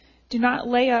Do not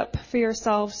lay up for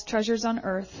yourselves treasures on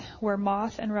earth, where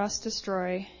moth and rust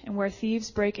destroy, and where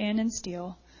thieves break in and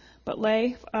steal. But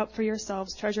lay up for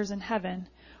yourselves treasures in heaven,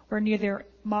 where neither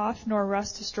moth nor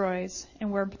rust destroys,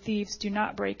 and where thieves do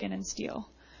not break in and steal.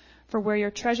 For where your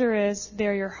treasure is,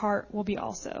 there your heart will be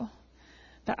also.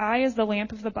 The eye is the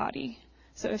lamp of the body.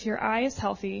 So if your eye is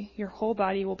healthy, your whole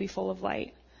body will be full of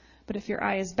light. But if your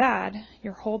eye is bad,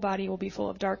 your whole body will be full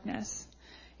of darkness.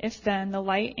 If then the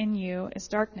light in you is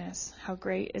darkness, how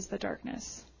great is the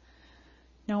darkness?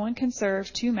 No one can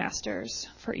serve two masters,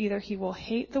 for either he will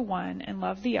hate the one and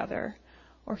love the other,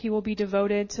 or he will be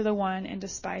devoted to the one and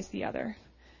despise the other.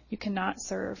 You cannot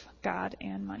serve God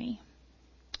and money.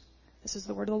 This is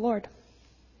the word of the Lord.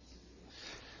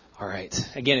 All right.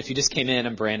 Again, if you just came in,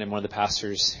 I'm Brandon, one of the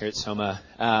pastors here at Soma.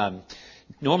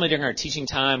 Normally during our teaching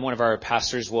time, one of our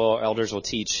elders will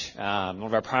teach. One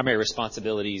of our primary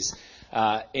responsibilities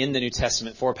in the New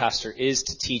Testament for a pastor is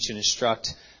to teach and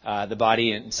instruct the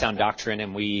body in sound doctrine,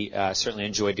 and we certainly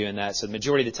enjoy doing that. So the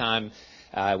majority of the time,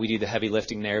 we do the heavy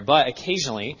lifting there. But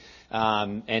occasionally,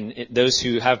 those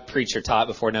who have preached or taught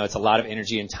before know it's a lot of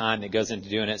energy and time that goes into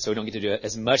doing it, so we don't get to do it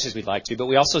as much as we'd like to. But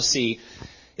we also see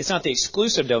it's not the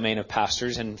exclusive domain of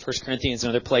pastors. In 1 Corinthians and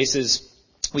other places,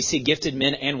 we see gifted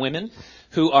men and women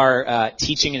who are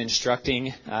teaching and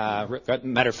instructing.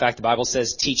 Matter of fact, the Bible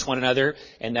says teach one another,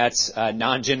 and that's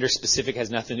non-gender specific, has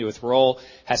nothing to do with role,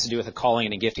 has to do with a calling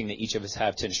and a gifting that each of us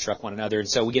have to instruct one another. And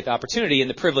so we get the opportunity and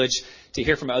the privilege to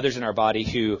hear from others in our body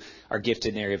who are gifted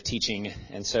in the area of teaching.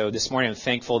 And so this morning I'm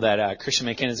thankful that Christian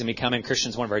McKinnon is going to be coming.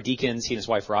 Christian's one of our deacons. He and his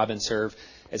wife Robin serve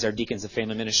as our deacons of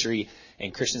family ministry,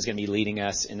 and Christian's going to be leading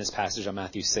us in this passage on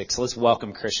Matthew 6. So let's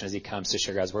welcome Christian as he comes to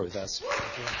share God's word with us.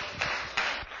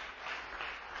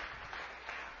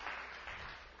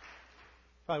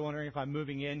 Probably wondering if I'm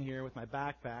moving in here with my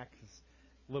backpack. There's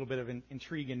a little bit of an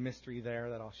intrigue and mystery there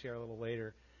that I'll share a little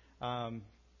later.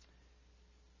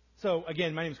 So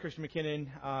again, my name is Christian McKinnon,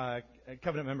 a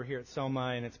covenant member here at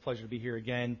Soma, and it's a pleasure to be here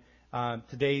again.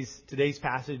 Today's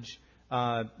passage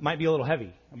might be a little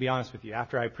heavy, I'll be honest with you.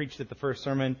 After I preached it the first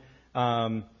sermon,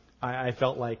 I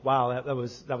felt like, wow, that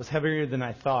was heavier than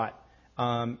I thought.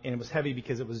 And it was heavy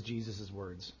because it was Jesus'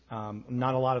 words.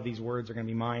 Not a lot of these words are going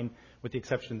to be mine, with the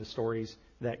exception of the stories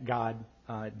that God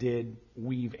did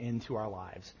weave into our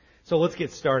lives. So let's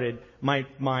get started. My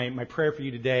prayer for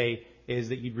you today is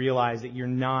that you'd realize that you're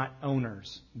not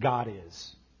owners. God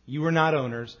is. You are not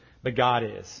owners, but God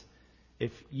is.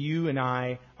 If you and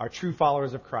I are true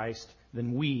followers of Christ,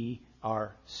 then we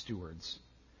are stewards.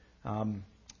 One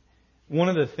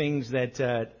of the things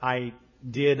that I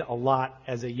did a lot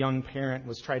as a young parent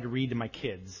was try to read to my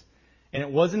kids. And it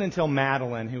wasn't until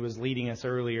Madeline, who was leading us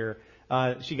earlier,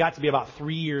 she got to be about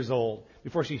 3 years old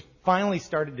before she finally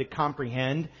started to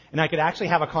comprehend, and I could actually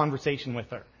have a conversation with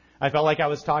her. I felt like I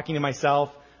was talking to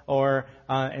myself,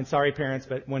 and sorry parents,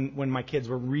 but when my kids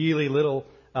were really little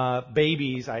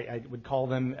babies, I would call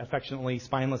them affectionately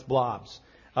spineless blobs.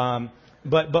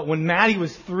 But when Maddie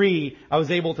was 3, I was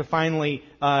able to finally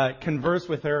converse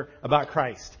with her about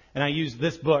Christ. And I used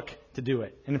this book to do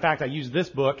it. And in fact, I used this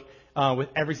book with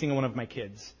every single one of my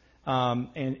kids.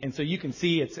 And so you can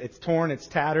see it's torn, it's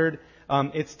tattered,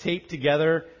 it's taped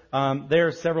together. There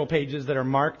are several pages that are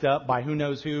marked up by who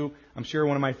knows who. I'm sure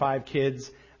one of my 5 kids.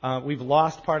 We've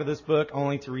lost part of this book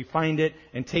only to refind it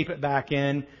and tape it back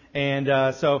in.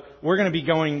 And so we're going to be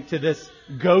going to this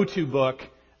go-to book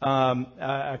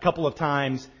a couple of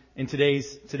times in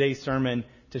today's sermon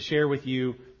to share with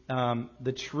you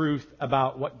the truth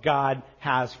about what God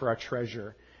has for our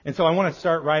treasure. And so I want to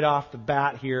start right off the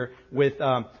bat here with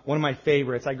one of my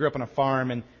favorites. I grew up on a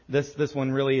farm, and this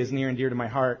one really is near and dear to my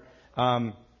heart.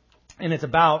 And it's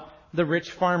about the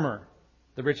rich farmer.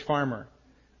 The rich farmer.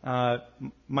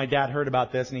 My dad heard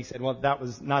about this, and he said, well, that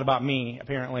was not about me,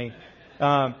 apparently.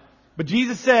 But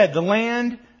Jesus said, the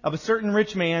land of a certain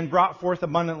rich man brought forth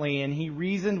abundantly, and he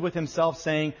reasoned with himself,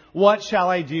 saying, what shall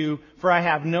I do? For I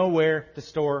have nowhere to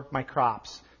store my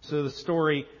crops. So the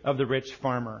story of the rich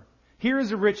farmer. Here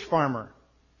is a rich farmer.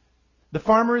 The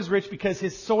farmer is rich because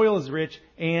his soil is rich,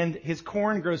 and his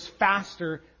corn grows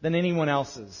faster than anyone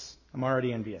else's. I'm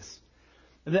already envious.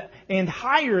 And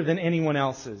higher than anyone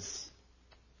else's.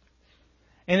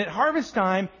 And at harvest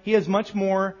time, he has much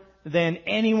more than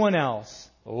anyone else.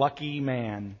 Lucky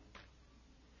man.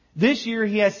 This year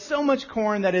he has so much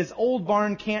corn that his old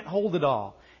barn can't hold it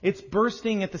all. It's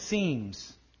bursting at the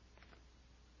seams.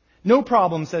 No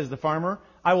problem, says the farmer.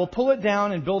 I will pull it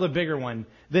down and build a bigger one.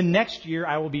 Then next year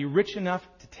I will be rich enough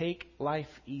to take life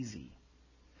easy.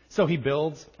 So he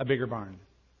builds a bigger barn.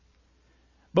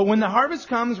 But when the harvest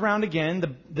comes round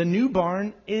again, the new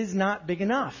barn is not big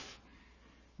enough.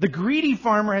 The greedy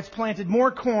farmer has planted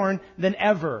more corn than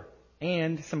ever,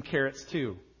 and some carrots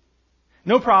too.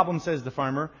 No problem, says the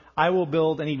farmer. I will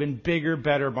build an even bigger,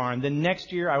 better barn. Then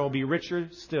next year I will be richer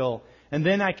still, and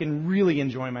then I can really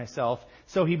enjoy myself.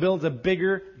 So he builds a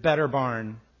bigger, better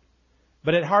barn.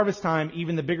 But at harvest time,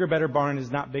 even the bigger, better barn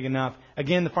is not big enough.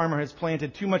 Again, the farmer has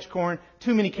planted too much corn,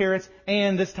 too many carrots,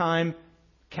 and this time,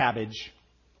 cabbage.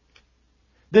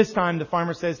 This time, the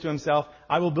farmer says to himself,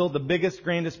 I will build the biggest,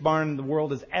 grandest barn the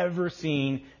world has ever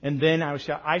seen, and then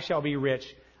I shall be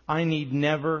rich. I need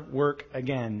never work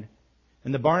again.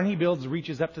 And the barn he builds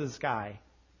reaches up to the sky.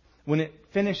 When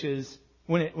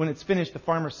it's finished, the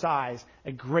farmer sighs,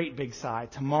 a great big sigh.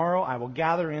 Tomorrow I will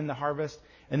gather in the harvest,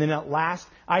 and then at last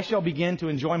I shall begin to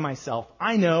enjoy myself.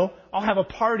 I know, I'll have a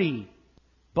party.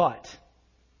 But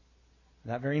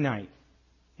that very night,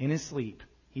 in his sleep,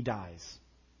 he dies.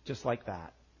 Just like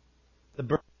that. The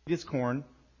birds eat his corn,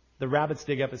 the rabbits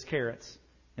dig up his carrots,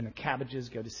 and the cabbages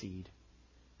go to seed.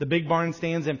 The big barn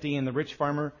stands empty, and the rich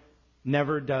farmer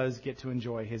never does get to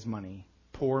enjoy his money.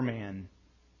 Poor man.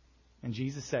 And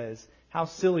Jesus says, how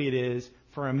silly it is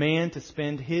for a man to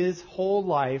spend his whole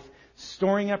life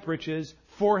storing up riches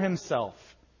for himself.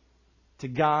 To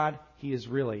God, he is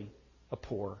really a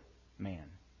poor man.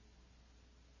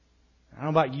 I don't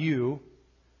know about you,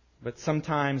 but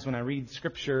sometimes when I read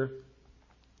Scripture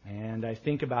and I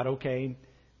think about, okay,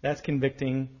 that's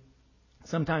convicting.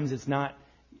 Sometimes it's not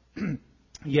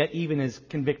yet even as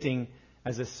convicting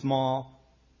as a small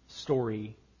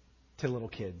story to little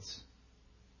kids.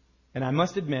 And I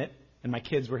must admit, and my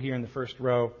kids were here in the first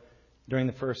row during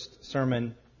the first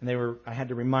sermon, and I had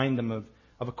to remind them of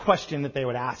a question that they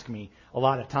would ask me a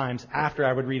lot of times after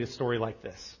I would read a story like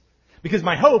this. Because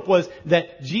my hope was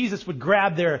that Jesus would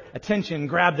grab their attention,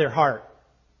 grab their heart,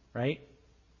 right?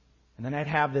 And then I'd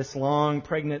have this long,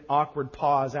 pregnant, awkward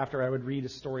pause after I would read a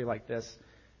story like this.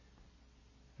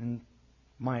 And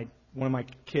one of my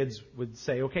kids would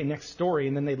say, okay, next story.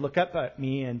 And then they'd look up at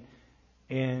me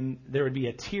and there would be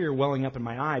a tear welling up in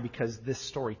my eye because this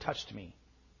story touched me.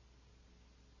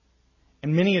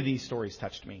 And many of these stories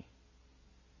touched me.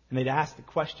 And they'd ask the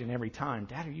question every time,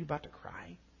 Dad, are you about to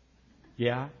cry?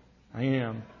 Yeah, I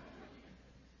am.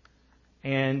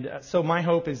 And so my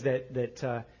hope is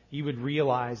that you would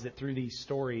realize that through these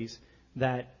stories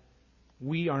that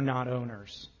we are not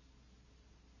owners.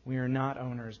 We are not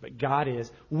owners, but God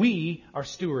is. We are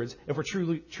stewards if we're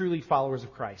truly followers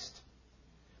of Christ.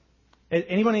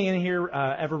 Anybody in here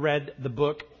ever read the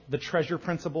book, The Treasure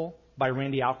Principle by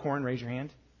Randy Alcorn? Raise your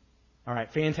hand. All right,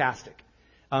 fantastic.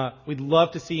 We'd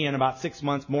love to see in about 6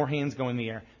 months more hands go in the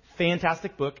air.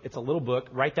 Fantastic book. It's a little book.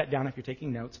 Write that down if you're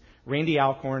taking notes. Randy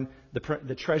Alcorn,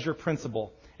 The Treasure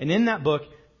Principle. And in that book,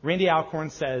 Randy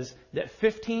Alcorn says that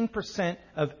 15%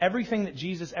 of everything that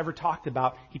Jesus ever talked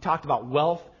about, he talked about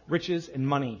wealth, riches, and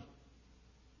money.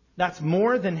 That's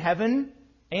more than heaven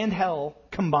and hell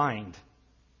combined.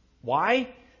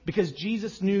 Why? Because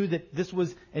Jesus knew that this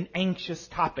was an anxious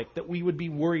topic, that we would be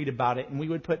worried about it, and we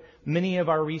would put many of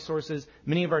our resources,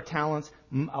 many of our talents,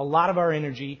 a lot of our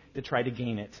energy to try to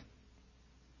gain it.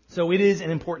 So it is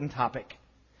an important topic.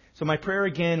 So my prayer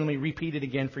again, let me repeat it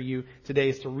again for you today,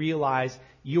 is to realize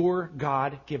your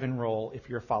God-given role, if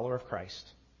you're a follower of Christ,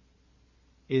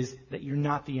 is that you're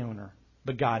not the owner,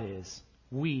 but God is.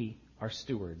 We are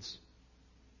stewards.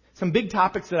 Some big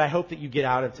topics that I hope that you get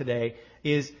out of today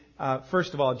is,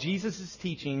 first of all, Jesus'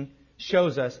 teaching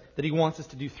shows us that He wants us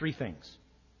to do three things.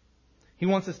 He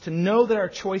wants us to know that our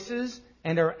choices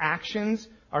and our actions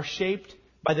are shaped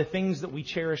by the things that we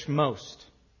cherish most.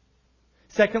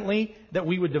 Secondly, that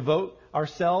we would devote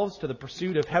ourselves to the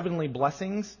pursuit of heavenly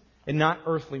blessings and not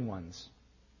earthly ones.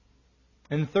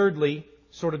 And thirdly,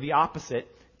 sort of the opposite,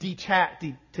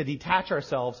 to detach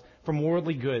ourselves from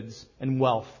worldly goods and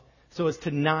wealth so as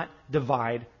to not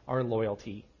divide our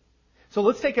loyalty. So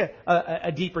let's take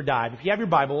a deeper dive. If you have your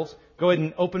Bibles, go ahead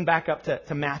and open back up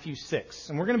to Matthew 6.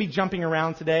 And we're going to be jumping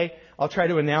around today. I'll try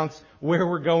to announce where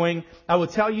we're going. I will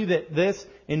tell you that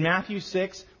in Matthew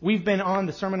 6, we've been on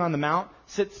the Sermon on the Mount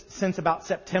since about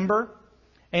September.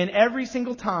 And every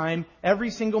single time, every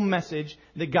single message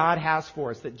that God has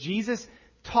for us, that Jesus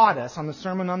taught us on the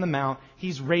Sermon on the Mount,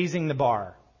 He's raising the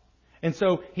bar. And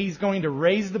so He's going to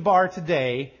raise the bar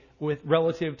today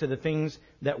relative to the things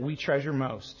that we treasure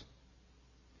most.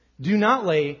 Do not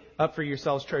lay up for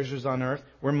yourselves treasures on earth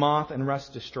where moth and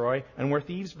rust destroy and where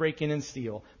thieves break in and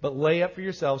steal. But lay up for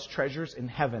yourselves treasures in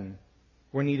heaven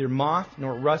where neither moth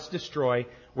nor rust destroy,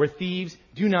 where thieves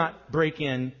do not break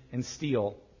in and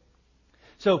steal.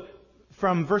 So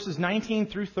from verses 19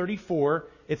 through 34,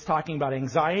 it's talking about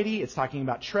anxiety, it's talking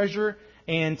about treasure.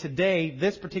 And today,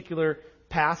 this particular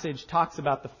passage talks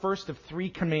about the first of 3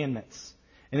 commandments.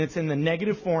 And it's in the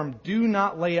negative form, do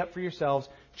not lay up for yourselves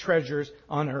treasures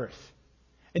on earth.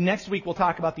 And next week we'll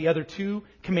talk about the other 2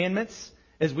 commandments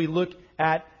as we look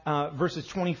at verses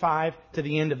 25 to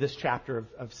the end of this chapter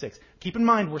of 6. Keep in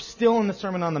mind, we're still in the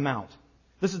Sermon on the Mount.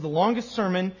 This is the longest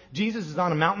sermon. Jesus is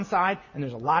on a mountainside, and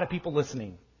there's a lot of people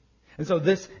listening. And so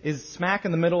this is smack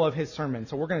in the middle of his sermon.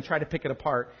 So we're going to try to pick it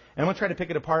apart. And I'm going to try to pick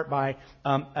it apart by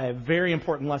a very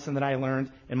important lesson that I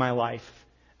learned in my life.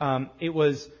 It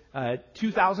was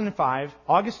 2005,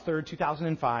 August 3rd,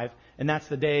 2005, and that's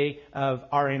the day of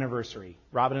our anniversary,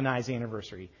 Robin and I's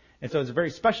anniversary. And so it's a very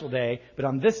special day, but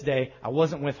on this day, I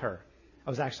wasn't with her. I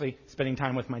was actually spending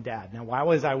time with my dad. Now, why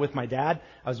was I with my dad?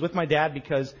 I was with my dad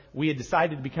because we had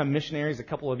decided to become missionaries a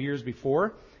couple of years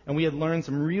before, and we had learned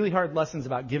some really hard lessons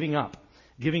about giving up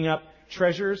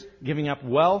treasures, giving up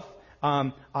wealth.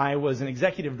 I was an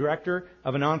executive director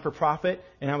of a non-for-profit,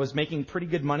 and I was making pretty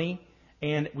good money,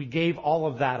 and we gave all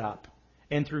of that up.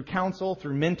 And through counsel,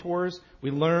 through mentors, we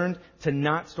learned to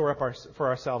not store up for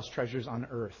ourselves treasures on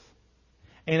earth.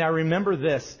 And I remember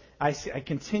this. I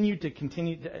continued to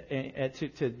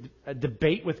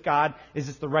debate with God, is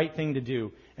this the right thing to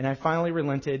do? And I finally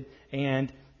relented,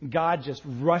 and God just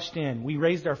rushed in. We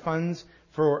raised our funds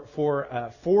for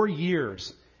 4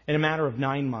 years in a matter of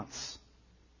 9 months.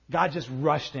 God just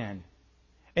rushed in.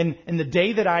 And the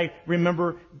day that I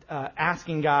remember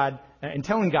asking God and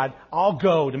telling God, I'll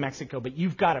go to Mexico, but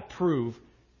you've got to prove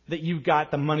that you've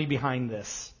got the money behind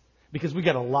this. Because we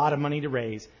got a lot of money to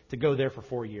raise to go there for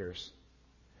 4 years.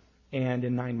 And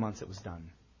in 9 months it was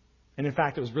done. And in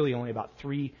fact, it was really only about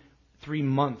three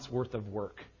months worth of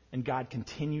work. And God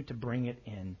continued to bring it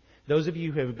in. Those of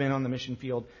you who have been on the mission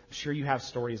field, I'm sure you have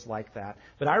stories like that.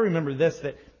 But I remember this,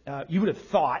 that you would have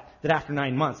thought that after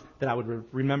 9 months that I would have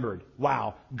remembered,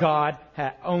 wow, God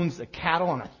owns the cattle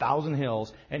on 1,000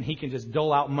 hills, and He can just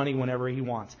dole out money whenever He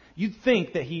wants. You'd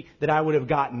think that I would have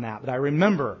gotten that. But I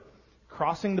remember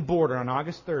crossing the border on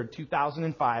August 3rd,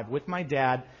 2005, with my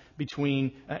dad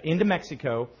into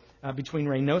Mexico, between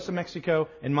Reynosa, Mexico,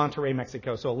 and Monterrey,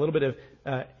 Mexico. So a little bit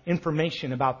of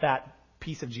information about that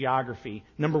piece of geography.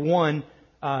 Number one,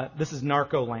 this is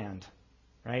narco land,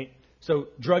 right? So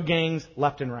drug gangs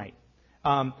left and right.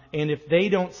 And if they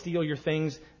don't steal your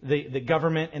things, the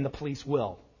government and the police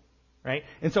will. Right?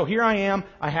 And so here I am.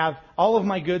 I have all of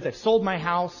my goods. I've sold my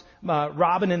house.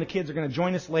 Robin and the kids are going to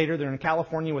join us later. They're in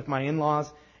California with my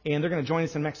in-laws, and they're going to join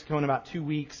us in Mexico in about 2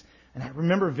 weeks. And I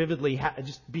remember vividly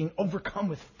just being overcome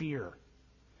with fear.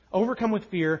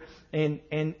 And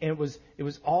it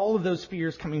was all of those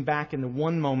fears coming back into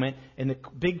one moment. And the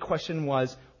big question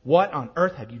was, what on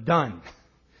earth have you done?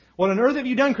 What on earth have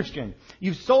you done, Christian?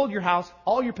 You've sold your house,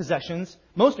 all your possessions,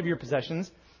 most of your possessions.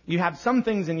 You have some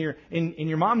things in your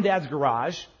mom and dad's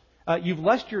garage. You've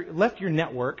left your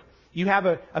network. You have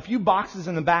a few boxes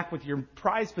in the back with your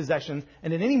prized possessions.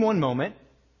 And at any one moment,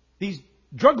 these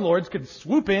drug lords could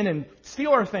swoop in and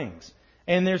steal our things.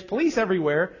 And there's police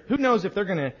everywhere. Who knows if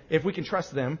we can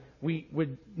trust them? We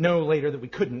would know later that we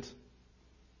couldn't.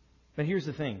 But here's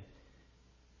the thing.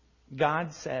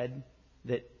 God said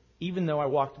that even though I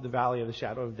walked through the valley of the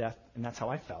shadow of death, and that's how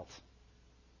I felt,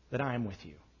 that I am with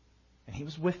you. And He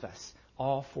was with us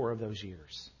all 4 of those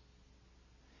years.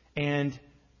 And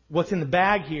what's in the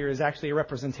bag here is actually a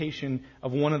representation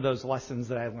of one of those lessons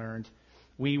that I learned.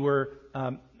 We were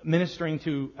ministering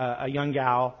to a young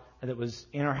gal that was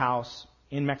in our house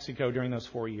in Mexico during those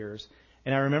 4 years.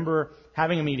 And I remember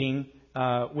having a meeting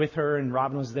with her, and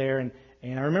Robin was there. And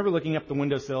I remember looking up the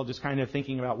windowsill, just kind of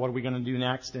thinking about what are we going to do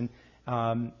next. And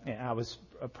I was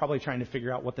probably trying to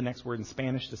figure out what the next word in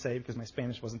Spanish to say, because my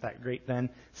Spanish wasn't that great then.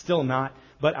 Still not.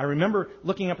 But I remember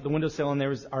looking up at the windowsill, and there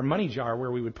was our money jar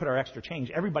where we would put our extra change.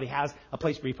 Everybody has a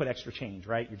place where you put extra change,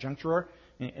 right? Your junk drawer.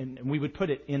 And we would put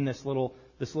it in this little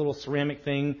ceramic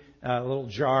thing, a little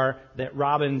jar that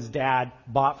Robin's dad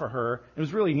bought for her. It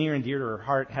was really near and dear to her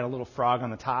heart. It had a little frog on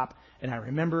the top. And I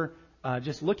remember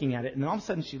just looking at it. And then all of a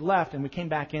sudden she left, and we came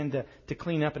back in to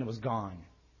clean up, and it was gone.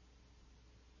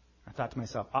 I thought to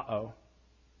myself, uh-oh.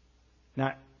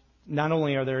 Not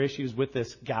only are there issues with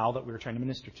this gal that we were trying to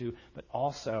minister to, but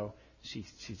also she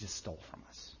just stole from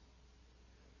us.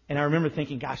 And I remember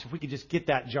thinking, gosh, if we could just get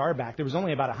that jar back. There was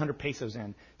only about 100 pesos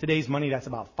in. Today's money, that's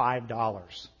about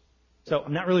 $5. So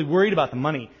I'm not really worried about the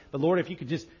money. But Lord, if you could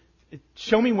just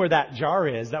show me where that jar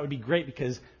is, that would be great,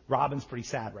 because Robin's pretty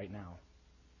sad right now.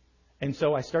 And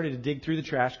so I started to dig through the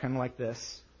trash, kind of like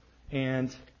this,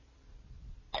 and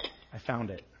I found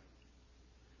it.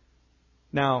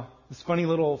 Now, this funny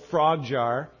little frog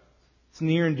jar, it's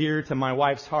near and dear to my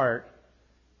wife's heart,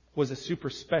 was a super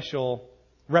special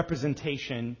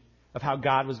representation of how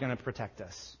God was going to protect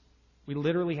us. We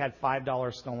literally had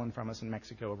 $5 stolen from us in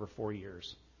Mexico over 4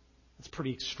 years. It's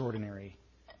pretty extraordinary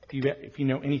if you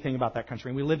know anything about that country.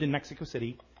 And we lived in Mexico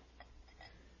City,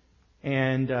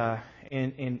 and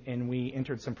we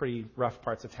entered some pretty rough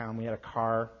parts of town. We had a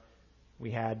car.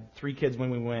 We had 3 kids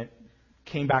when we went.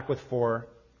 Came back with 4.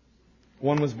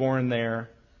 1 was born there.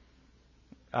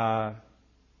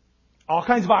 All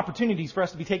kinds of opportunities for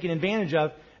us to be taken advantage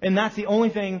of, and that's the only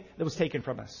thing that was taken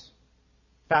from us.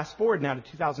 Fast forward now to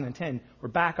 2010. We're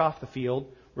back off the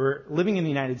field. We're living in the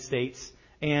United States,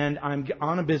 and I'm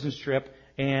on a business trip,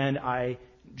 and I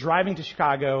driving to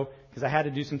Chicago because I had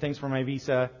to do some things for my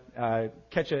visa,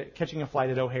 catching a flight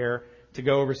at O'Hare to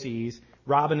go overseas.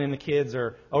 Robin and the kids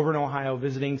are over in Ohio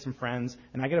visiting some friends,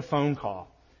 and I get a phone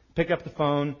call. Pick up the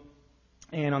phone,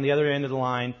 and on the other end of the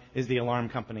line is the alarm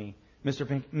company.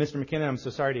 Mr. McKinnon, I'm so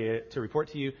sorry to report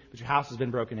to you, but your house has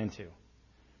been broken into.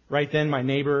 Right then, my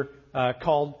neighbor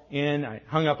called in. I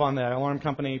hung up on the alarm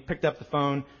company, picked up the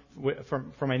phone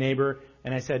from my neighbor,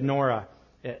 and I said, Nora,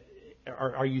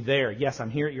 are you there? Yes,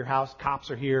 I'm here at your house. Cops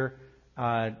are here.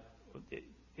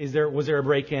 Was there a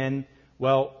break-in?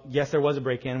 Well, yes, there was a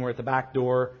break-in. We're at the back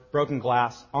door, broken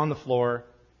glass on the floor.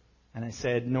 And I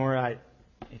said, Nora,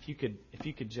 if you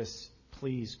could just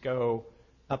please go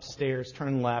upstairs,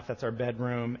 turn left. That's our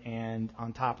bedroom, and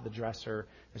on top of the dresser,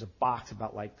 there's a box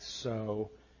about like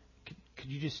so. Could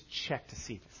you just check to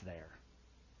see if it's there?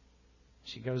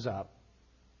 She goes up,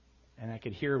 and I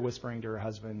could hear her whispering to her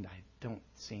husband, I don't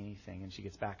see anything. And she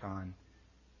gets back on.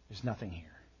 There's nothing here.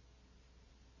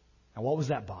 Now, what was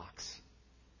that box?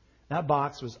 That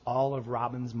box was all of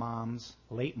Robin's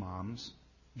late mom's,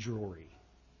 jewelry.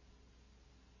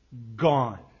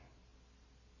 Gone.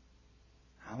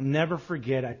 I'll never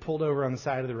forget, I pulled over on the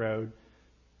side of the road,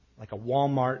 like a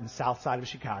Walmart in the south side of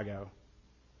Chicago.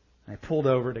 And I pulled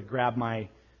over to grab my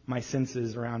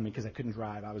senses around me because I couldn't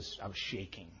drive. I was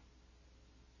shaking.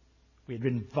 We had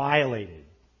been violated.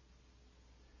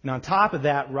 And on top of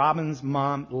that, Robin's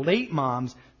late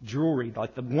mom's jewelry,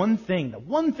 like the one thing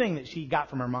that she got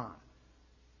from her mom,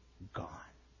 gone.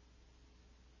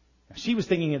 Now, she was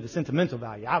thinking of the sentimental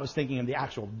value. I was thinking of the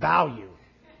actual value.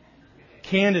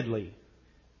 Candidly.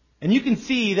 And you can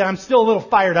see that I'm still a little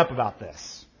fired up about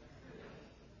this.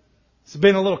 It's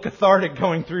been a little cathartic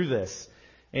going through this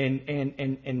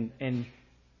and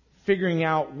figuring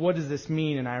out what does this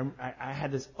mean. And I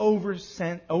had this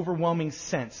overwhelming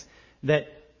sense that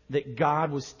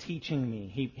God was teaching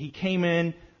me. He came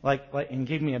in like and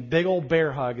gave me a big old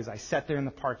bear hug as I sat there in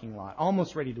the parking lot,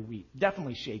 almost ready to weep,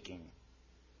 definitely shaking.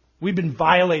 We've been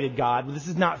violated, God. This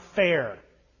is not fair.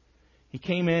 He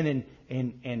came in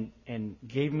and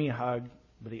gave me a hug,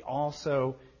 but he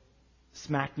also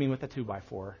smacked me with a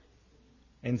 2x4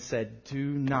 and said, do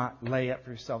not lay up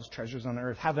for yourselves treasures on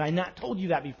earth. Have I not told you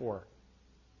that before?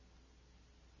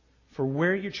 For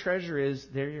where your treasure is,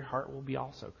 there your heart will be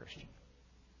also, Christian.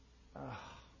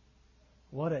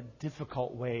 What a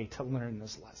difficult way to learn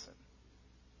this lesson.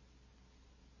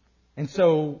 And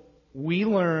so we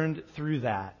learned through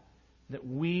that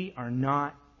we are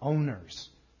not owners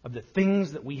of the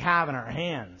things that we have in our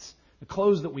hands, the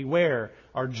clothes that we wear,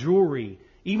 our jewelry,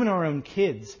 even our own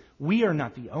kids. We are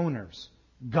not the owners.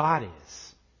 God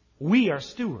is. We are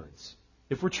stewards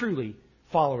if we're truly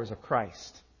followers of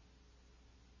Christ.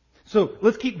 So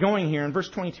let's keep going here in verse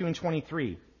 22 and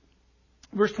 23.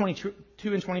 Verse 22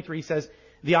 and 23 says,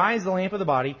 the eye is the lamp of the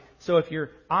body, so if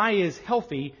your eye is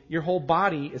healthy, your whole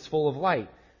body is full of light.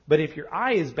 But if your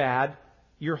eye is bad,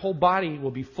 your whole body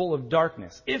will be full of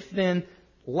darkness. If then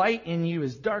light in you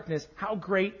is darkness, how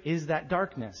great is that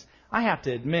darkness? I have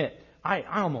to admit, I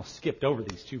almost skipped over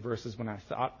these 2 verses when I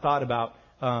thought about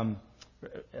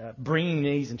bringing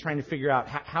these and trying to figure out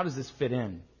how does this fit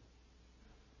in.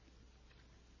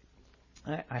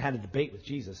 I had a debate with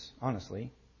Jesus,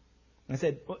 honestly. I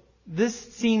said, well, this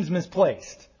seems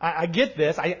misplaced. I get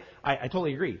this. I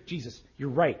totally agree. Jesus, you're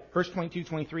right. Verse 22,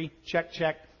 23, check.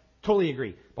 Totally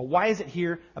agree. But why is it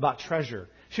here about treasure?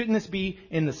 Shouldn't this be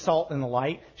in the salt and the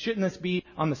light? Shouldn't this be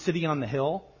on the city on the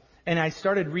hill? And I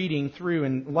started reading through,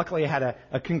 and luckily I had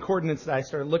a concordance that I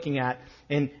started looking at,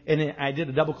 and I did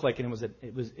a double click, and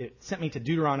it sent me to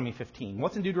Deuteronomy 15.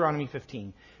 What's in Deuteronomy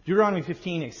 15? Deuteronomy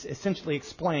 15 essentially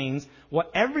explains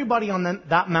what everybody on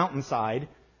that mountainside,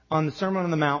 on the Sermon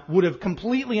on the Mount, would have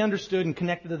completely understood and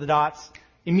connected to the dots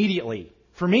immediately.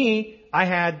 For me, I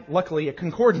had, luckily, a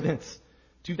concordance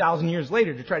 2,000 years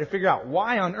later to try to figure out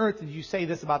why on earth did you say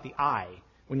this about the eye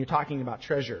when you're talking about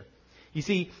treasure. You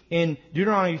see, in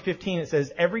Deuteronomy 15 it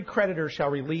says, every creditor shall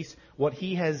release what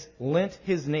he has lent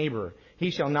his neighbor.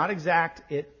 He shall not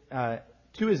exact it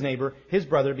to his neighbor, his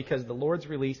brother, because the Lord's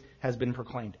release has been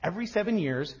proclaimed. Every 7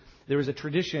 years, there was a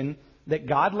tradition that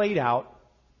God laid out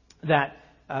that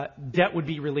debt would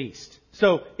be released.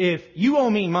 So if you owe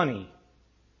me money,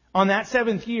 on that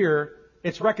 7th year,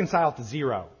 it's reconciled to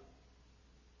 0.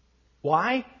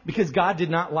 Why? Because God did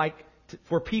not like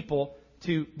for people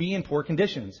to be in poor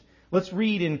conditions. Let's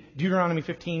read in Deuteronomy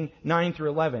 15, 9 through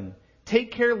 11.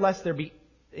 Take care lest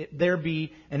there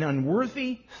be an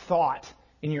unworthy thought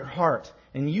in your heart.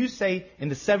 And you say in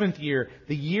the 7th year,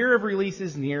 the year of release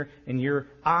is near, and your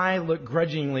eye look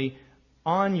grudgingly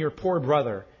on your poor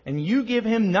brother. And you give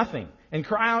him nothing, and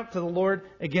cry out to the Lord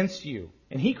against you.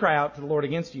 And he cry out to the Lord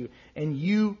against you, and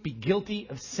you be guilty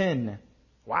of sin.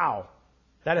 Wow.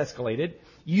 That escalated.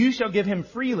 You shall give him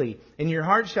freely, and your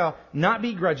heart shall not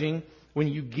be grudging when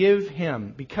you give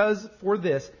him. Because for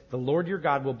this, the Lord your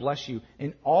God will bless you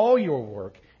in all your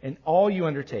work and all you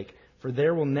undertake. For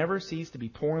there will never cease to be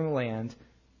poor in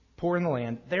the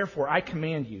land. Therefore, I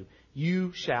command you,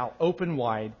 you shall open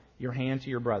wide your hand to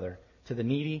your brother, to the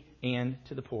needy and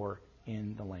to the poor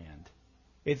in the land.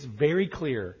 It's very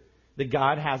clear that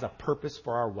God has a purpose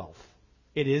for our wealth.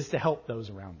 It is to help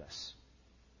those around us.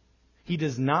 He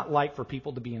does not like for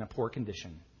people to be in a poor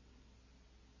condition.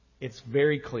 It's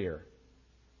very clear.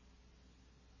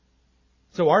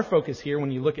 So our focus here,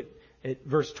 when you look at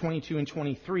verse 22 and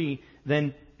 23,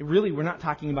 then really we're not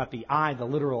talking about the eye, the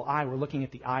literal eye. We're looking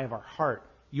at the eye of our heart,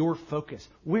 your focus.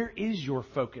 Where is your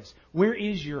focus? Where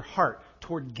is your heart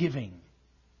toward giving?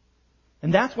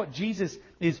 And that's what Jesus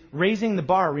is raising the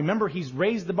bar. Remember, He's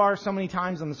raised the bar so many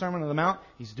times on the Sermon on the Mount.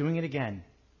 He's doing it again.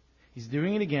 He's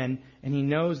doing it again, and He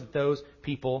knows that those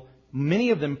people, many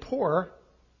of them poor,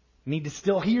 need to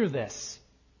still hear this.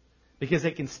 Because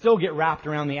they can still get wrapped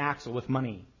around the axle with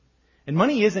money. And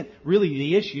money isn't really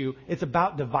the issue. It's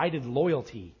about divided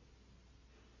loyalty.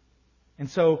 And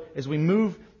so, as we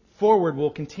move forward,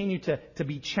 we'll continue to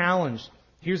be challenged.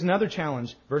 Here's another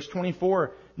challenge. Verse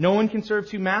 24. No one can serve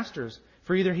two masters.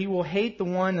 For either he will hate the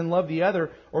one and love the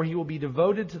other, or he will be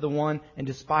devoted to the one and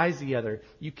despise the other.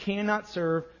 You cannot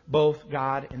serve both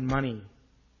God and money.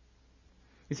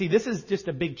 You see, this is just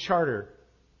a big charter.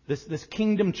 This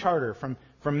kingdom charter from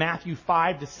Matthew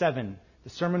 5 to 7. The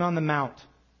Sermon on the Mount.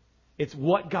 It's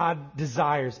what God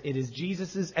desires. It is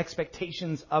Jesus'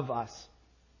 expectations of us.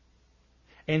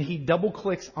 And He double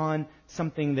clicks on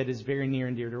something that is very near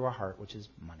and dear to our heart, which is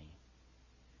money.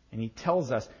 And He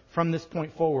tells us, from this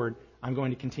point forward, I'm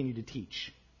going to continue to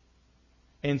teach.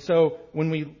 And so when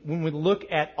we look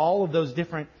at all of those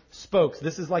different spokes,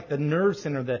 this is like the nerve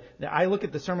center. I look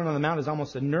at the Sermon on the Mount as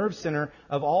almost a nerve center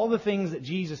of all the things that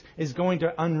Jesus is going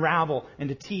to unravel and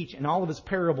to teach, and all of His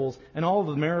parables and all of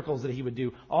the miracles that He would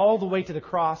do, all the way to the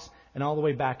cross and all the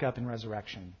way back up in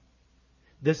resurrection.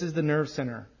 This is the nerve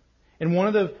center. And one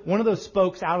of those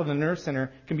spokes out of the nerve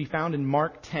center can be found in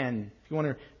Mark 10. If you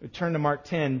want to turn to Mark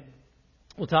 10,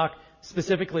 we'll talk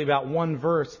specifically about one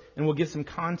verse, and we'll give some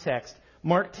context.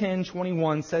 Mark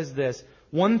 10:21 says this,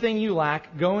 one thing you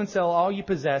lack, go and sell all you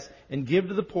possess and give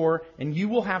to the poor, and you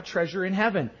will have treasure in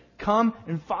heaven. Come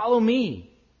and follow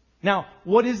me. Now,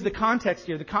 what is the context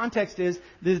here? The context is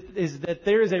that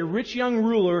there is a rich young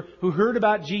ruler who heard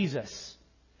about Jesus.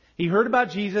 He heard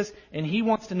about Jesus, and he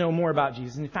wants to know more about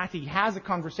Jesus. In fact, he has a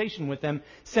conversation with them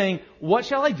saying, what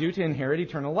shall I do to inherit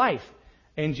eternal life?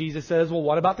 And Jesus says, well,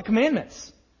 what about the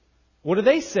commandments? What do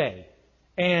they say?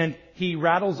 And he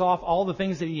rattles off all the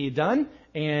things that he had done.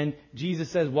 And Jesus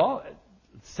says, well,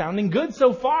 it's sounding good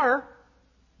so far.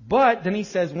 But then he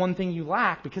says, one thing you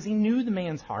lack, because he knew the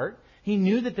man's heart. He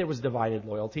knew that there was divided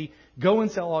loyalty. Go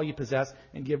and sell all you possess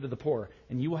and give to the poor,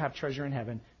 and you will have treasure in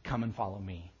heaven. Come and follow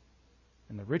me.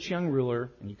 And the rich young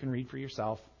ruler, and you can read for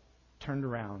yourself, turned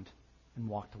around and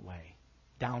walked away,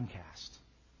 downcast.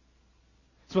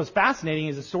 So what's fascinating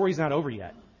is the story's not over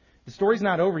yet. The story's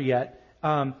not over yet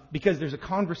because there's a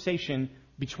conversation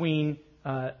between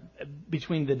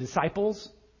the disciples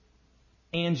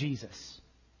and Jesus.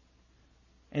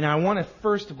 And I want to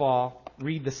first of all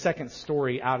read the second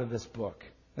story out of this book.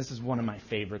 This is one of my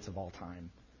favorites of all time.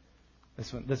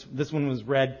 This one was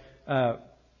read.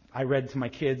 I read to my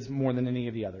kids more than any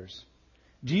of the others.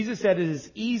 Jesus said, it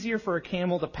is easier for a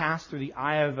camel to pass through the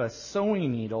eye of a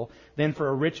sewing needle than for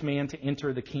a rich man to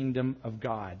enter the kingdom of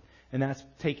God. And that's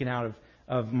taken out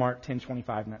of Mark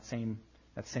 10:25 in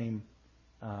that same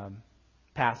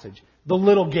passage. The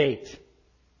little gate.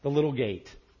 The little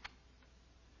gate.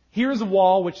 Here's a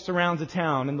wall which surrounds a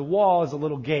town, and the wall is a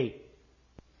little gate.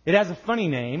 It has a funny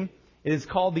name. It is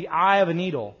called the eye of a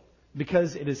needle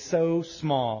because it is so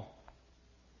small.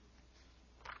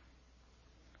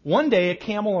 One day a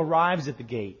camel arrives at the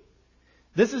gate.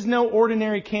 This is no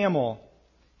ordinary camel.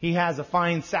 He has a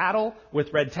fine saddle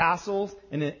with red tassels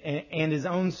and his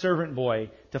own servant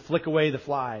boy to flick away the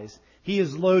flies. He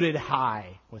is loaded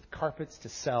high with carpets to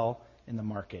sell in the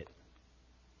market.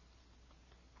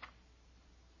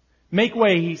 Make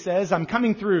way, he says. I'm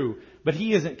coming through. But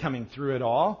he isn't coming through at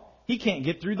all. He can't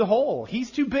get through the hole.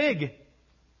 He's too big.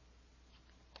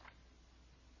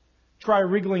 Try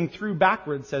wriggling through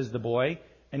backwards, says the boy,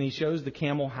 and he shows the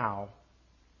camel how.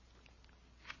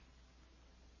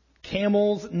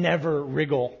 Camels never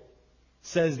wriggle,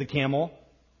 says the camel.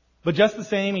 But just the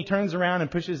same, he turns around and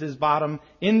pushes his bottom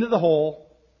into the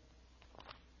hole.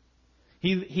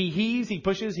 He heaves, he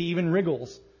pushes, he even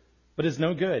wriggles. But it's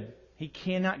no good. He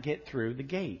cannot get through the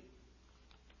gate.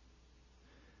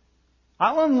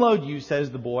 I'll unload you,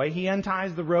 says the boy. He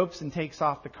unties the ropes and takes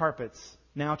off the carpets.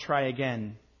 Now try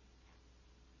again.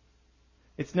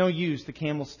 It's no use. The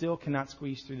camel still cannot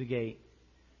squeeze through the gate.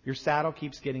 Your saddle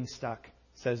keeps getting stuck,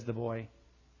 says the boy.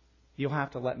 You'll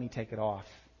have to let me take it off.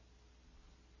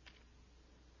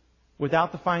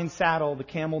 Without the fine saddle, the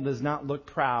camel does not look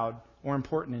proud or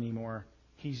important anymore.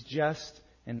 He's just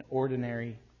an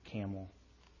ordinary camel.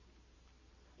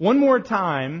 One more,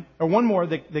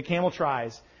 the camel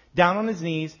tries. Down on his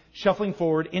knees, shuffling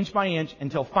forward inch by inch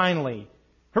until finally,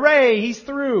 hooray, he's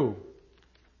through.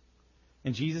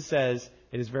 And Jesus says,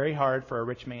 it is very hard for a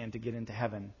rich man to get into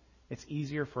heaven. It's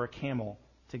easier for a camel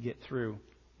to get through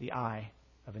the eye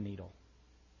of a needle.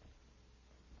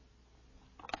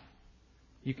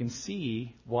 You can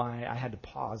see why I had to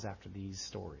pause after these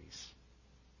stories.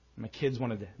 My kids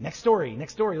wanted to, next story,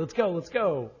 let's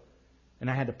go. And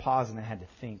I had to pause and I had to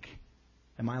think,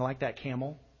 am I like that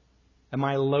camel? Am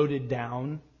I loaded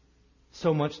down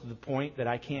so much to the point that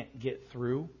I can't get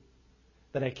through?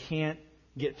 That I can't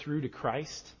get through to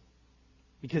Christ?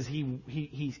 Because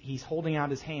he's holding out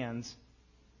his hands,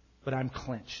 but I'm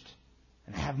clenched.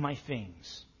 And I have my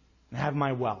things. And I have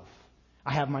my wealth.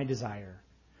 I have my desire.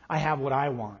 I have what I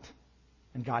want.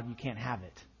 And God, you can't have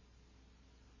it.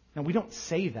 Now, we don't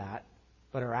say that,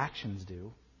 but our actions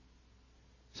do.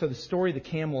 So the story of the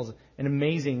camel is an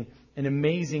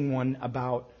amazing one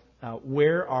about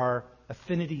where our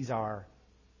affinities are.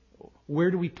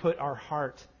 Where do we put our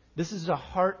heart? This is a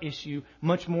heart issue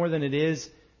much more than it is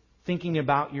thinking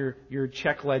about your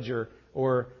check ledger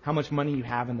or how much money you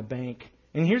have in the bank.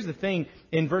 And here's the thing.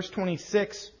 In verse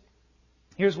 26,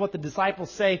 here's what the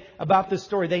disciples say about this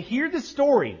story. They hear the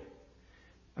story.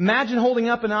 Imagine holding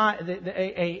up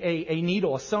a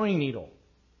needle, a sewing needle.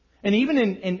 And even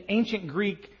in ancient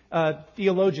Greek,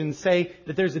 theologians say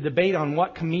that there's a debate on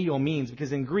what kameo means,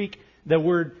 because in Greek, the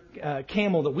word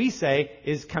camel that we say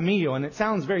is kameo, and it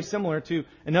sounds very similar to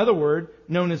another word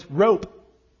known as rope.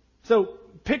 So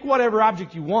pick whatever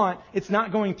object you want. It's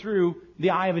not going through the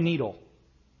eye of a needle,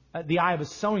 the eye of a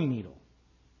sewing needle.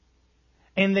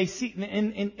 And they see,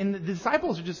 and the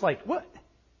disciples are just like, what?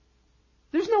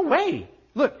 There's no way.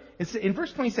 Look, it's in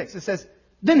verse 26. It says,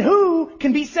 "Then who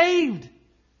can be saved?"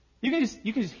 You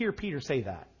can just hear Peter say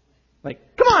that.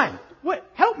 Like, come on, what?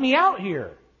 Help me out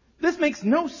here. This makes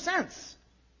no sense.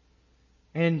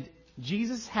 And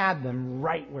Jesus had them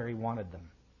right where he wanted them.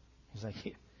 He's like,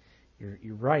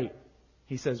 you're right.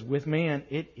 He says, with man,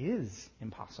 it is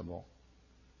impossible.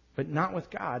 But not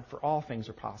with God, for all things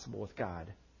are possible with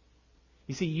God.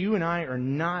 You see, you and I are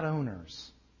not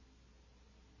owners.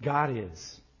 God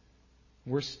is.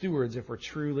 We're stewards if we're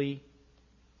truly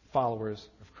followers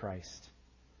of Christ.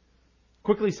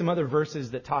 Quickly, some other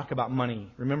verses that talk about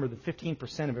money. Remember, the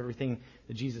 15% of everything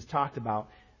that Jesus talked about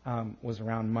was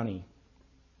around money.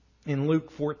 In Luke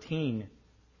 14,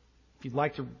 if you'd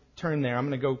like to turn there, I'm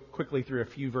going to go quickly through a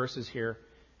few verses here,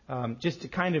 just to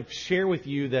kind of share with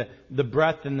you the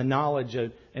breadth and the knowledge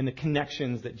and the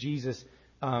connections that Jesus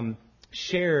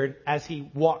shared as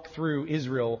he walked through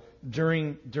Israel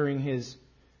during his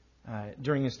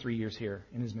 3 years here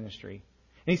in his ministry.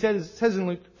 And he says in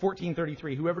Luke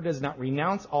 14:33, whoever does not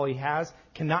renounce all he has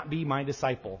cannot be my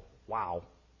disciple. Wow.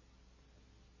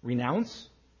 Renounce?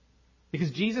 Because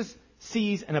Jesus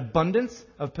sees an abundance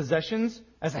of possessions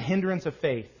as a hindrance of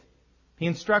faith. He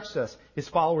instructs us, his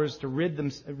followers, to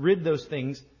rid those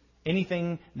things,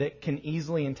 anything that can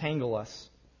easily entangle us,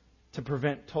 to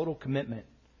prevent total commitment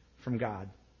from God,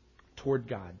 toward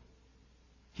God.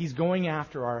 He's going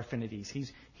after our affinities.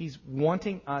 He's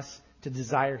wanting us to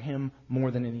desire him more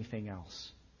than anything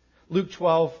else. Luke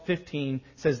 12:15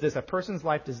 says this, a person's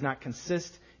life does not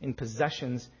consist in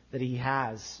possessions that he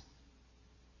has.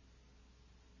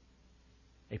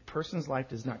 A person's life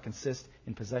does not consist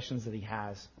in possessions that he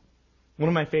has. One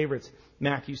of my favorites,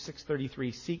 Matthew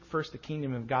 6:33, seek first the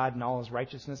kingdom of God and all his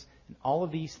righteousness, and all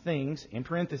of these things, in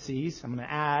parentheses, I'm going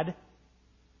to add,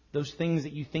 Those things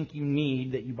that you think you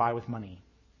need that you buy with money.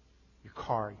 Your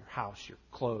car, your house, your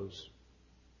clothes,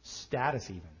 status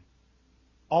even.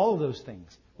 All of those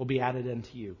things will be added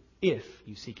unto you if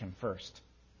you seek Him first.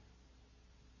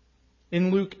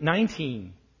 In Luke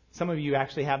 19, some of you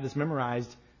actually have this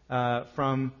memorized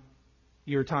from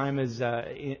your time as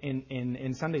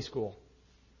in Sunday school.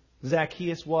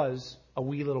 Zacchaeus was a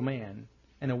wee little man,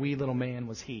 and a wee little man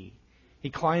was he. He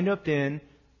climbed up in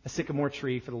a sycamore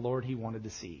tree for the Lord he wanted to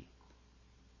see.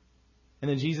 And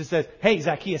then Jesus says, "Hey,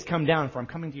 Zacchaeus, come down, for I'm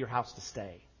coming to your house to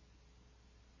stay."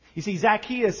 You see,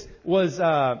 Zacchaeus was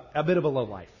a bit of a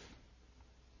lowlife.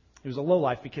 He was a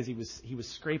lowlife because he was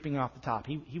scraping off the top.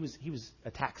 He was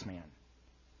a tax man.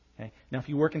 Okay? Now, if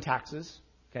you work in taxes,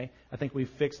 okay, I think we've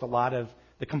fixed a lot of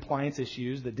the compliance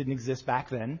issues that didn't exist back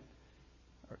then.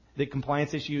 The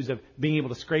compliance issues of being able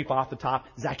to scrape off the top.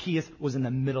 Zacchaeus was in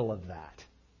the middle of that.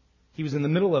 He was in the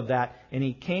middle of that, and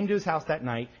he came to his house that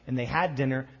night, and they had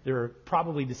dinner. There were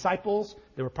probably disciples.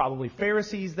 There were probably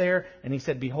Pharisees there. And he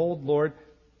said, "Behold, Lord,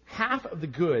 half of the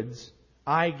goods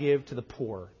I give to the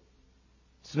poor."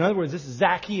 So in other words, this is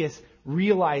Zacchaeus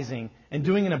realizing and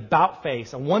doing an about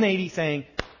face, a 180 saying,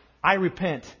 "I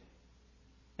repent."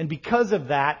 And because of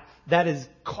that, that is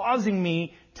causing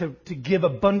me to give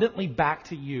abundantly back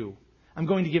to you. I'm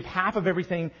going to give half of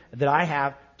everything that I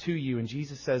have to you. And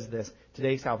Jesus says this,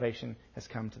 "Today salvation has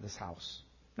come to this house."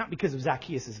 Not because of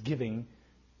Zacchaeus' giving,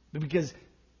 but because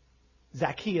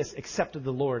Zacchaeus accepted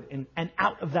the Lord. And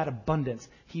out of that abundance,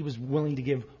 he was willing to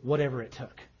give whatever it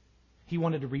took. He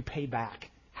wanted to repay back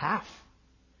half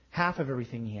of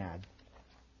everything he had.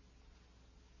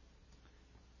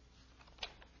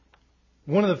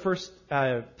 One of the first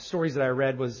stories that I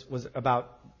read was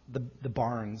about the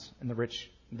barns and the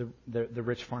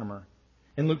rich farmer.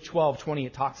 In Luke 12:20,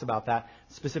 it talks about that.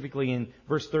 Specifically in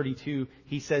verse 32,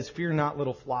 he says, "Fear not,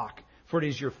 little flock, for it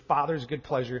is your Father's good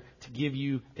pleasure to give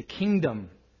you the kingdom.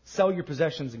 Sell your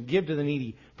possessions and give to the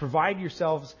needy. Provide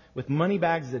yourselves with money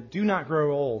bags that do not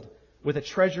grow old, with a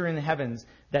treasure in the heavens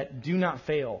that do not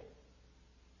fail,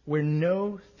 where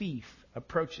no thief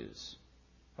approaches,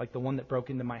 like the one that broke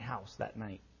into my house that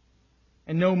night.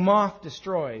 And no moth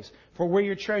destroys, for where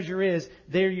your treasure is,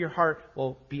 there your heart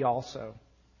will be also."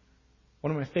 One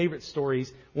of my favorite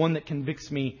stories, one that convicts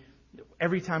me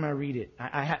every time I read it.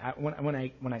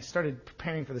 When I started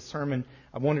preparing for the sermon,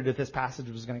 I wondered if this passage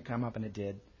was going to come up, and it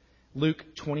did. Luke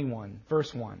 21,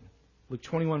 verse 1. Luke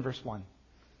 21, verse 1.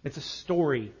 It's a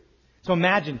story. So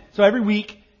imagine, every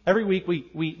week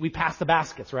we pass the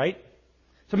baskets, right?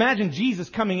 So imagine Jesus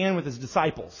coming in with his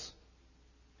disciples.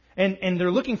 And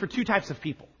they're looking for two types of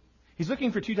people. He's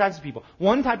looking for two types of people.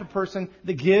 One type of person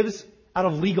that gives out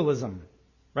of legalism,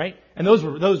 right? And those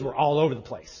were all over the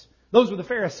place. Those were the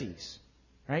Pharisees,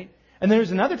 right? And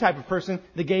there's another type of person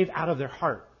that gave out of their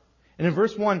heart. And in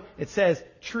verse 1, it says,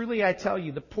 "Truly I tell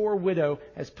you, the poor widow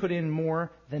has put in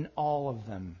more than all of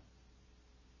them."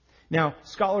 Now,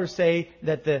 scholars say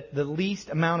that the least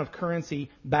amount of currency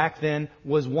back then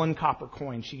was 1 copper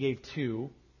coin. She gave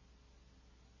 2.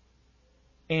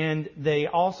 And they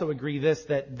also agree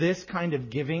that this kind of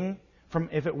giving, from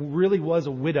if it really was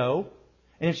a widow,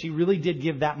 and if she really did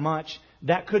give that much,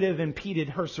 that could have impeded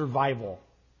her survival.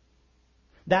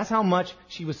 That's how much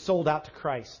she was sold out to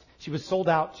Christ. She was sold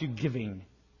out to giving,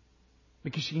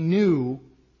 because she knew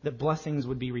that blessings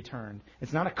would be returned.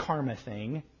 It's not a karma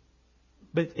thing,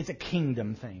 but it's a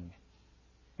kingdom thing.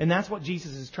 And that's what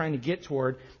Jesus is trying to get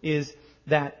toward, is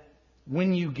that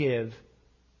when you give,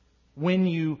 when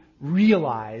you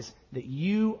realize that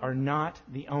you are not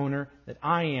the owner, that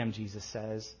I am, Jesus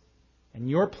says, and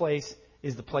your place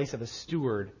is the place of a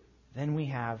steward, then we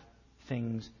have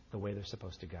things the way they're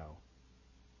supposed to go.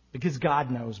 Because God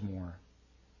knows more.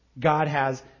 God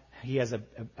has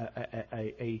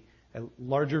a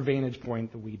larger vantage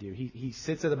point than we do. He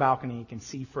sits at the balcony. He can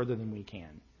see further than we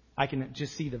can. I can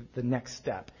just see the next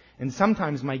step. And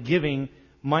sometimes my giving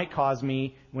might cause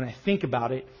me, when I think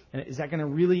about it, is that going to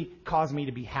really cause me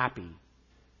to be happy?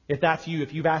 If that's you,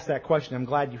 if you've asked that question, I'm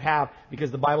glad you have,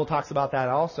 because the Bible talks about that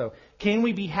also. Can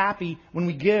we be happy when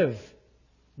we give?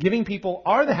 Giving people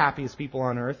are the happiest people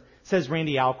on earth, says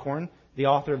Randy Alcorn, the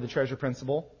author of The Treasure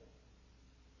Principle.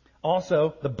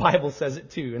 Also, the Bible says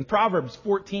it too. In Proverbs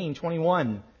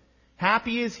 14:21,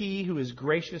 "Happy is he who is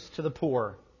gracious to the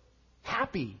poor."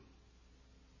 Happy.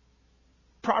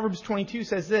 Proverbs 22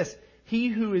 says this, "He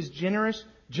who is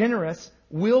generous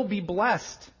will be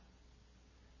blessed."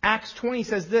 Acts 20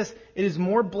 says this, "It is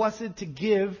more blessed to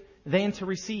give than to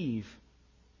receive."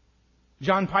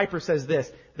 John Piper says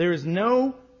this, "There is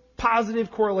no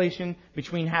positive correlation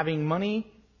between having many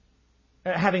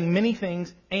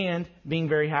things and being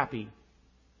very happy.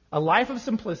 A life of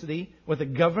simplicity with a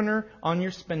governor on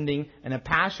your spending and a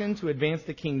passion to advance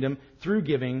the kingdom through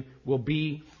giving will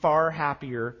be far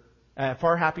happier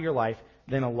life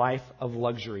than a life of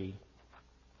luxury.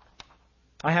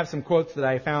 I have some quotes that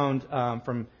I found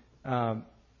from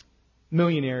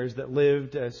millionaires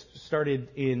that started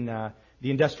in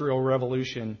the Industrial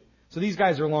Revolution. So these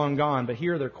guys are long gone, but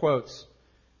here are their quotes.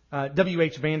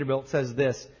 W.H. Vanderbilt says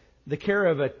this: the care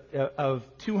of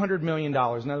 $200 million,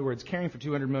 in other words, caring for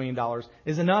 $200 million,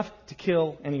 is enough to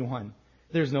kill anyone.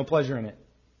 There's no pleasure in it.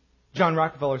 John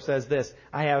Rockefeller says this: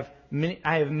 I have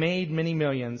made many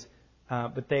millions,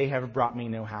 but they have brought me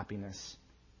no happiness.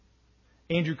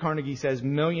 Andrew Carnegie says,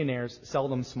 millionaires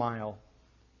seldom smile.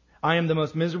 I am the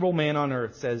most miserable man on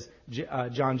earth, says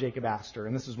John Jacob Astor,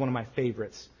 and this is one of my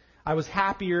favorites. I was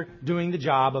happier doing the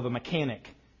job of a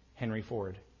mechanic, Henry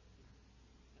Ford.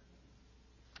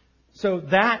 So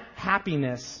that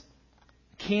happiness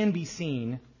can be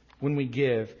seen when we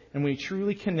give and we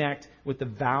truly connect with the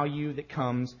value that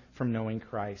comes from knowing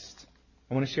Christ.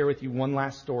 I want to share with you one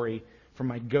last story from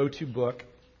my go-to book,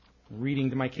 reading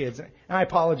to my kids. And I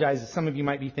apologize if some of you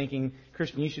might be thinking,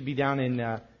 Christian, you should be down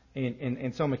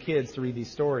in Soma Kids to read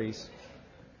these stories.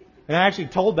 And I actually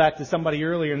told that to somebody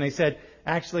earlier, and they said,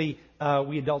 actually,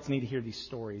 we adults need to hear these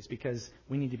stories because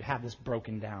we need to have this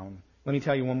broken down. Let me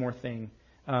tell you one more thing.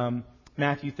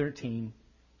 Matthew 13,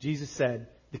 Jesus said,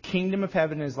 the kingdom of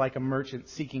heaven is like a merchant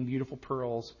seeking beautiful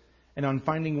pearls. And on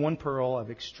finding one pearl of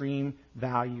extreme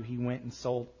value, he went and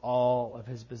sold all of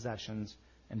his possessions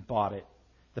and bought it.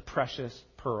 The precious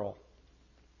pearl.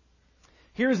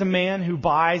 Here is a man who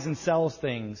buys and sells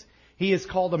things. He is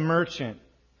called a merchant.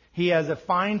 He has a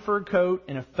fine fur coat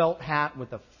and a felt hat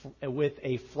with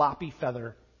a floppy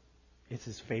feather. It's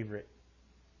his favorite.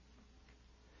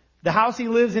 The house he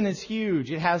lives in is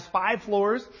huge. It has 5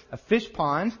 floors, a fish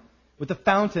pond with a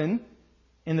fountain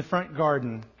in the front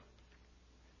garden.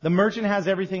 The merchant has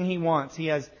everything he wants. He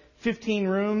has 15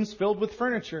 rooms filled with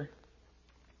furniture.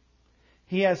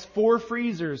 He has 4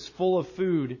 freezers full of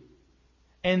food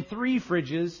and 3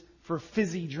 fridges for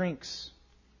fizzy drinks.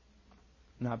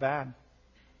 Not bad.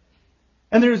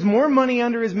 And there's more money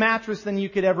under his mattress than you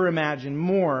could ever imagine.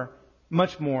 More,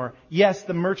 much more. Yes,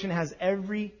 the merchant has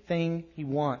everything he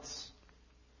wants.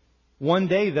 One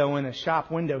day, though, in a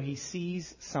shop window, he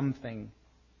sees something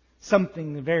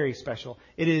very special.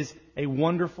 It is a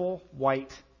wonderful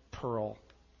white pearl.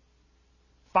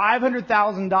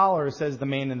 $500,000, says the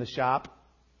man in the shop.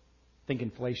 I think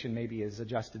inflation maybe is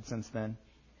adjusted since then.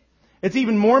 It's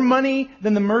even more money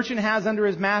than the merchant has under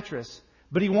his mattress.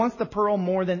 But he wants the pearl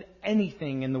more than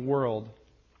anything in the world.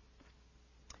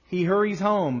 He hurries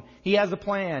home. He has a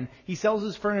plan. He sells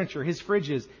his furniture, his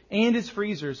fridges, and his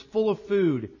freezers full of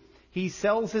food. He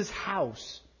sells his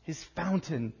house, his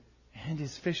fountain, and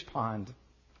his fish pond.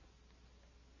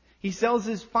 He sells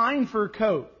his fine fur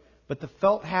coat, but the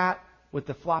felt hat with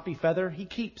the floppy feather he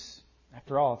keeps.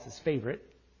 After all, it's his favorite.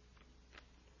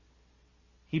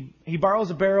 He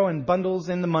borrows a barrow and bundles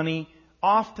in the money.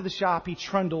 Off to the shop he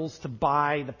trundles to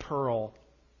buy the pearl.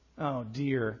 Oh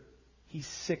dear, he's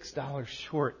 $6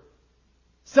 short.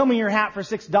 Sell me your hat for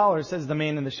 $6, says the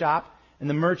man in the shop, and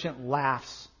the merchant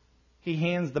laughs. He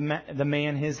hands the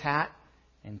man his hat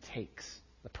and takes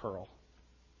the pearl.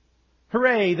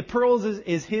 Hooray, the pearl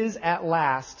is his at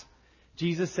last.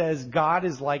 Jesus says God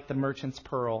is like the merchant's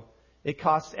pearl. It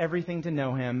costs everything to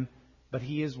know him, but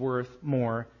he is worth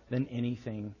more than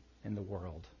anything in the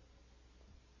world.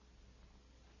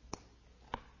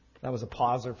 That was a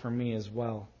pauser for me as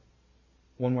well.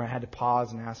 One where I had to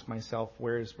pause and ask myself,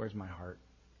 where's my heart?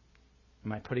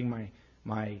 Am I putting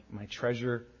my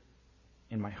treasure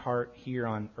in my heart here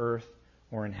on earth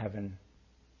or in heaven?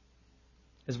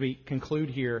 As we conclude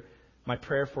here, my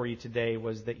prayer for you today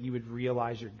was that you would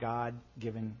realize your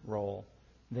God-given role.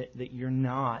 That you're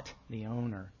not the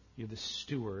owner. You're the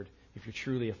steward if you're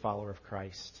truly a follower of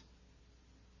Christ.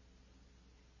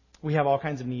 We have all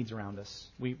kinds of needs around us.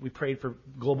 We prayed for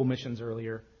global missions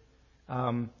earlier.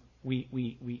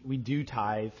 We do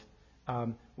tithe.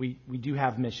 We do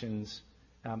have missions.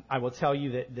 I will tell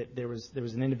you that there was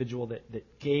an individual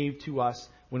that gave to us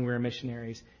when we were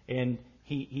missionaries, and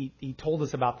he told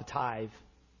us about the tithe.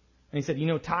 And he said,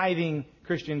 tithing,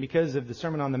 Christian, because of the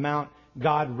Sermon on the Mount,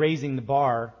 God raising the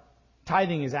bar,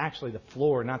 tithing is actually the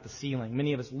floor, not the ceiling.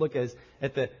 Many of us look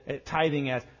at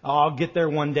tithing as, I'll get there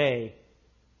one day.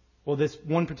 Well, this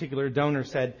one particular donor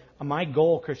said, my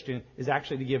goal, Christian, is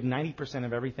actually to give 90%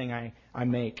 of everything I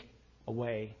make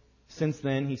away. Since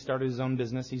then, he started his own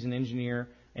business. He's an engineer,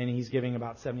 and he's giving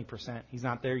about 70%. He's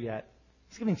not there yet.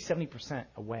 He's giving 70%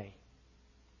 away.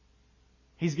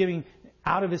 He's giving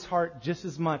out of his heart just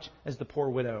as much as the poor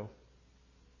widow.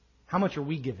 How much are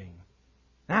we giving?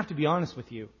 And I have to be honest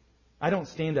with you. I don't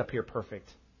stand up here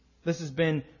perfect. This has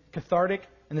been cathartic,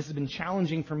 and this has been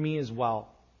challenging for me as well,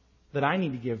 that I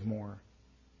need to give more.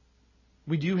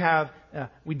 We do have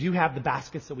the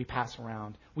baskets that we pass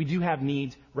around. We do have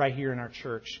needs right here in our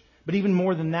church. But even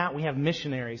more than that, we have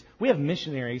missionaries. We have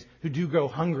missionaries who do go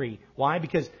hungry. Why?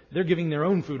 Because they're giving their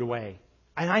own food away.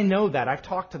 And I know that. I've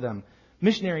talked to them.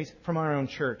 Missionaries from our own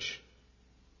church.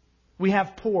 We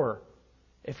have poor.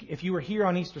 If you were here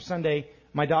on Easter Sunday,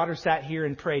 my daughter sat here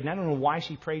and prayed. And I don't know why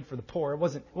she prayed for the poor. It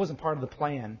wasn't part of the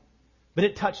plan. But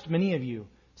it touched many of you.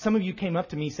 Some of you came up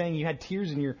to me saying you had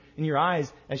tears in your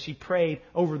eyes as she prayed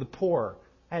over the poor.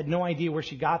 I had no idea where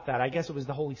she got that. I guess it was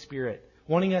the Holy Spirit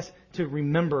wanting us to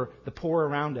remember the poor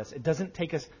around us. It doesn't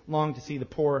take us long to see the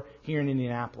poor here in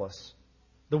Indianapolis.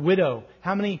 The widow.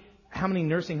 How many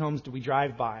nursing homes do we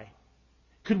drive by?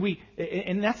 Could we?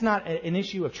 And that's not an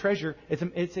issue of treasure.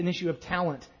 It's an issue of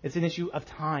talent. It's an issue of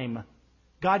time.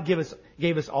 God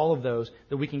gave us all of those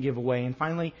that we can give away. And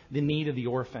finally, the need of the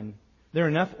orphan. There are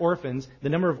enough orphans. The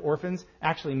number of orphans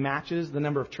actually matches the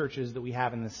number of churches that we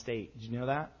have in this state. Did you know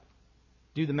that?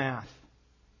 Do the math.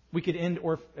 We could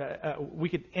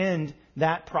end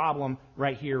that problem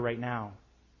right here, right now,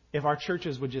 if our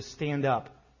churches would just stand up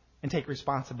and take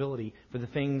responsibility for the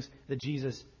things that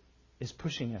Jesus is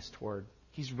pushing us toward.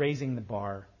 He's raising the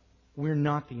bar. We're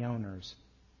not the owners.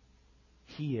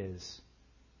 He is.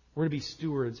 We're to be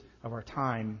stewards of our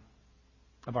time,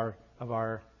 of our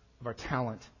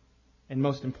talent, and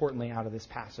most importantly, out of this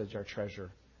passage, our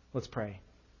treasure. Let's pray.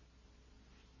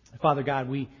 Father God,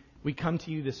 we come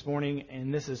to you this morning,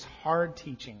 and this is hard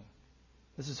teaching.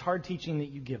 This is hard teaching that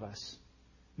you give us.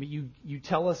 You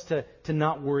tell us to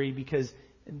not worry because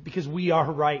we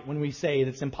are right when we say that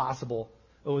it's impossible.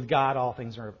 But with God, all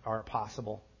things are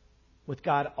possible. With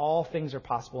God, all things are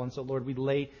possible. And so, Lord, we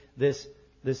lay this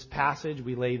passage,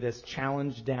 we lay this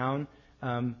challenge down.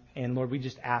 And, Lord, we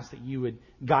just ask that you would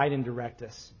guide and direct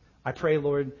us. I pray,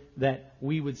 Lord, that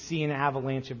we would see an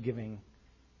avalanche of giving,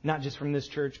 not just from this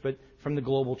church, but from the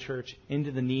global church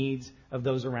into the needs of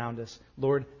those around us.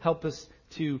 Lord, help us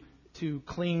to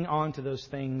cling on to those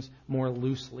things more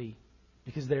loosely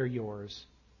because they're yours.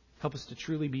 Help us to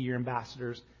truly be your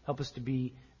ambassadors. Help us to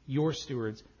be your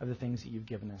stewards of the things that you've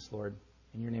given us, Lord.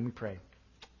 In your name we pray.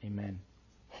 Amen.